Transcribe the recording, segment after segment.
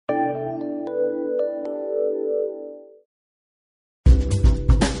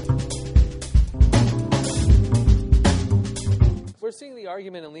we're seeing the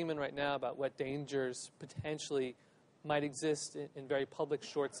argument in Lehman right now about what dangers potentially might exist in very public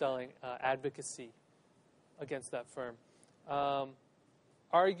short selling advocacy against that firm.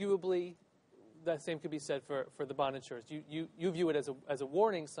 Arguably, that same could be said for the bond insurers. You view it as a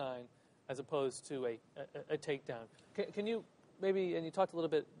warning sign as opposed to a takedown. Can you maybe, and you talked a little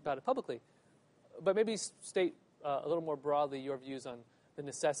bit about it publicly, but maybe state a little more broadly your views on the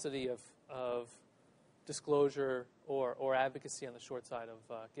necessity of disclosure or advocacy on the short side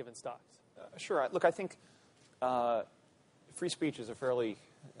of given stocks? Sure. Look, I think free speech is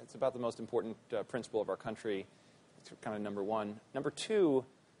it's about the most important principle of our country. It's kind of number one. Number two,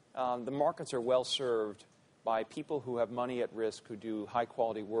 the markets are well served by people who have money at risk, who do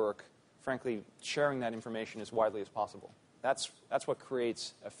high-quality work, frankly, sharing that information as widely as possible. That's what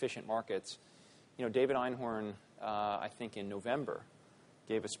creates efficient markets. You know, David Einhorn, I think in November,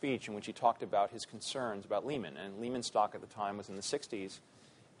 gave a speech in which he talked about his concerns about Lehman. And Lehman stock at the time was in the 60s,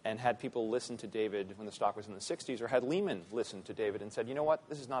 and had people listen to David when the stock was in the 60s, or had Lehman listened to David and said, you know what,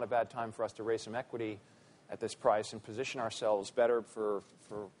 this is not a bad time for us to raise some equity at this price and position ourselves better for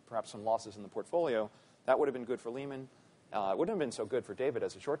perhaps some losses in the portfolio, that would have been good for Lehman. It wouldn't have been so good for David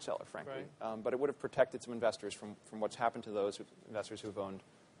as a short seller, frankly, right. But it would have protected some investors from what's happened to those investors who've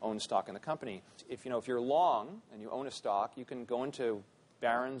owned stock in the company. If you're long and you own a stock, you can go into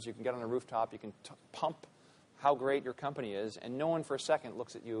Barron's, you can get on a rooftop, you can pump how great your company is, and no one for a second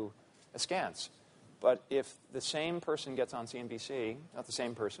looks at you askance. But if the same person gets on CNBC, not the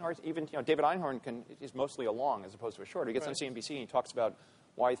same person, or even David Einhorn is mostly a long as opposed to a short. He gets on CNBC and he talks about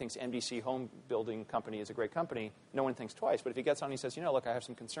why he thinks NBC Home Building Company is a great company. No one thinks twice. But if he gets on and he says, look, I have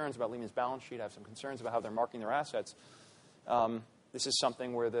some concerns about Lehman's balance sheet. I have some concerns about how they're marking their assets. This is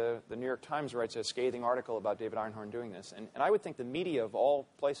something where the New York Times writes a scathing article about David Einhorn doing this. And I would think the media of all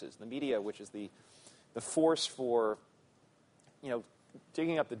places, the media, which is the force for,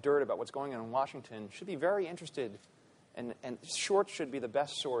 digging up the dirt about what's going on in Washington, should be very interested. And shorts should be the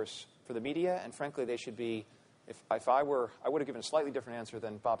best source for the media. And frankly, they should be, if I would have given a slightly different answer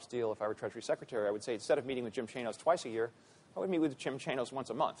than Bob Steele if I were Treasury Secretary. I would say instead of meeting with Jim Chanos twice a year, I would meet with Jim Chanos once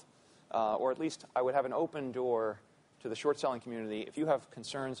a month. Or at least I would have an open door to the short-selling community. If you have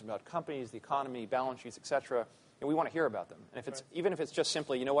concerns about companies, the economy, balance sheets, et cetera, we want to hear about them. And even if it's just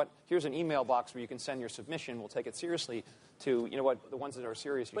simply, here's an email box where you can send your submission, we'll take it seriously, to, the ones that are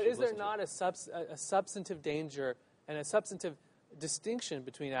serious. But is there not a substantive danger and a substantive distinction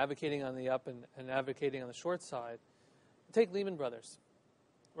between advocating on the up and advocating on the short side? Take Lehman Brothers,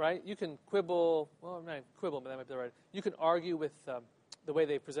 right? You can quibble, well, not quibble, but that might be the right. You can argue with the way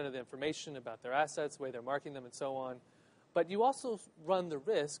they presented the information about their assets, the way they're marking them, and so on. But you also run the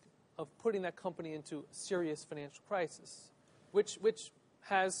risk of putting that company into a serious financial crisis, which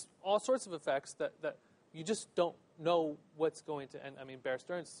has all sorts of effects that you just don't know what's going to end. I mean, Bear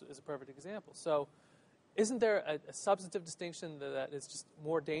Stearns is a perfect example. So isn't there a substantive distinction that is just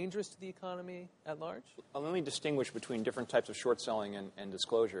more dangerous to the economy at large? Let me distinguish between different types of short selling and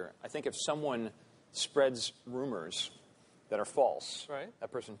disclosure. I think if someone spreads rumors that are false, right,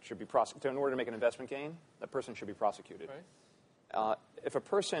 that person should be prosecuted. In order to make an investment gain, that person should be prosecuted. Right. If a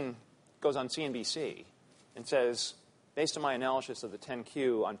person goes on CNBC and says, based on my analysis of the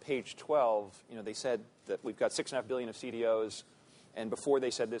 10Q on page 12, they said that we've got $6.5 billion of CDOs, and before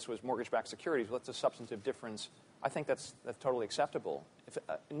they said this was mortgage-backed securities. Well, that's a substantive difference. I think that's totally acceptable.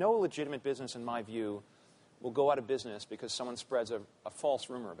 No legitimate business, in my view, will go out of business because someone spreads a false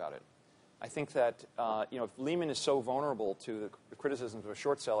rumor about it. I think that if Lehman is so vulnerable to the criticisms of a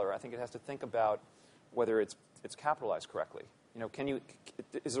short seller, I think it has to think about whether it's capitalized correctly.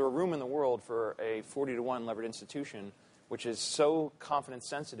 Is there a room in the world for a 40-to-1 levered institution which is so confidence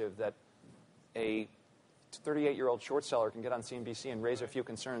sensitive that a 38-year-old short seller can get on CNBC and raise a few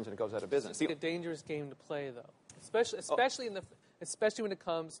concerns and it goes out of business? It's a dangerous game to play, though, especially when it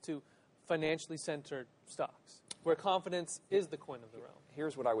comes to financially centered stocks, where confidence is the coin of the realm.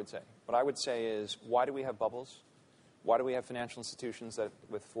 Here's what I would say. What I would say is, why do we have bubbles? Why do we have financial institutions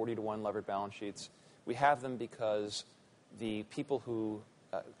with 40-to-1 levered balance sheets? We have them because the people who,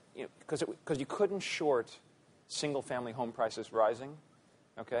 because you couldn't short single-family home prices rising,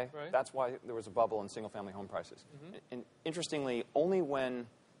 okay? Right. That's why there was a bubble in single-family home prices. Mm-hmm. And interestingly, only when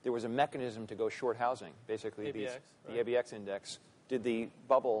there was a mechanism to go short housing, basically the ABX index, did the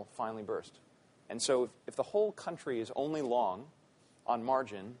bubble finally burst. And so if the whole country is only long on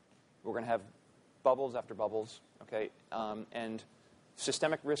margin, we're going to have bubbles after bubbles, okay? And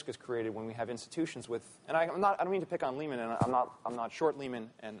systemic risk is created when we have institutions with, and I don't mean to pick on Lehman, and I'm not short Lehman,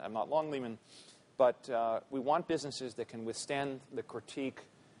 and I'm not long Lehman, but we want businesses that can withstand the critique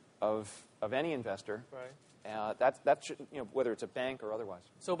of any investor, right, That should, whether it's a bank or otherwise.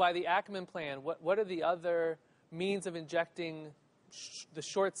 So by the Ackman plan, what are the other means of injecting the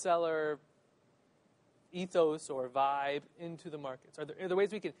short seller ethos or vibe into the markets? Are there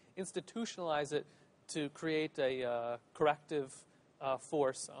ways we can institutionalize it to create a corrective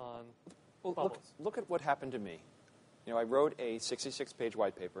force on bubbles? Look at what happened to me. I wrote a 66-page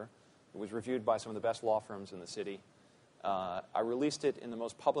white paper. It was reviewed by some of the best law firms in the city. I released it in the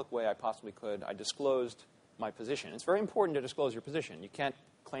most public way I possibly could. I disclosed my position. It's very important to disclose your position. You can't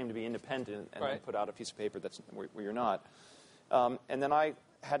claim to be independent and then put out a piece of paper that's where you're not. And then I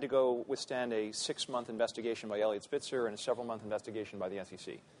had to go withstand a 6-month investigation by Eliot Spitzer and a several-month investigation by the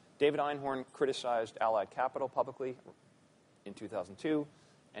SEC. David Einhorn criticized Allied Capital publicly in 2002,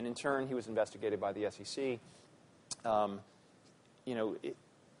 and in turn, he was investigated by the SEC.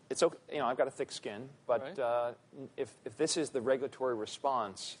 It's okay. I've got a thick skin, but if this is the regulatory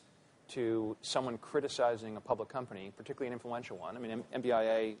response to someone criticizing a public company, particularly an influential one, I mean,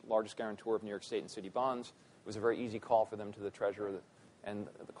 MBIA, largest guarantor of New York State and city bonds, it was a very easy call for them to the treasurer, and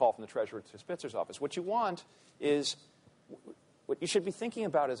the call from the treasurer to Spitzer's office. What you want is, what you should be thinking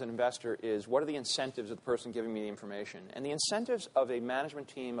about as an investor is, what are the incentives of the person giving me the information? And the incentives of a management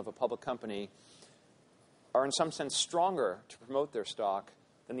team of a public company are in some sense stronger to promote their stock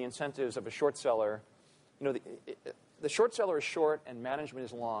than the incentives of a short seller. The short seller is short and management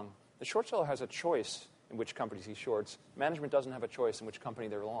is long. The short seller has a choice in which companies he shorts. Management doesn't have a choice in which company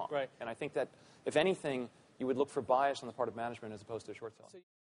they're long. Right. And I think that, if anything, you would look for bias on the part of management as opposed to a short seller.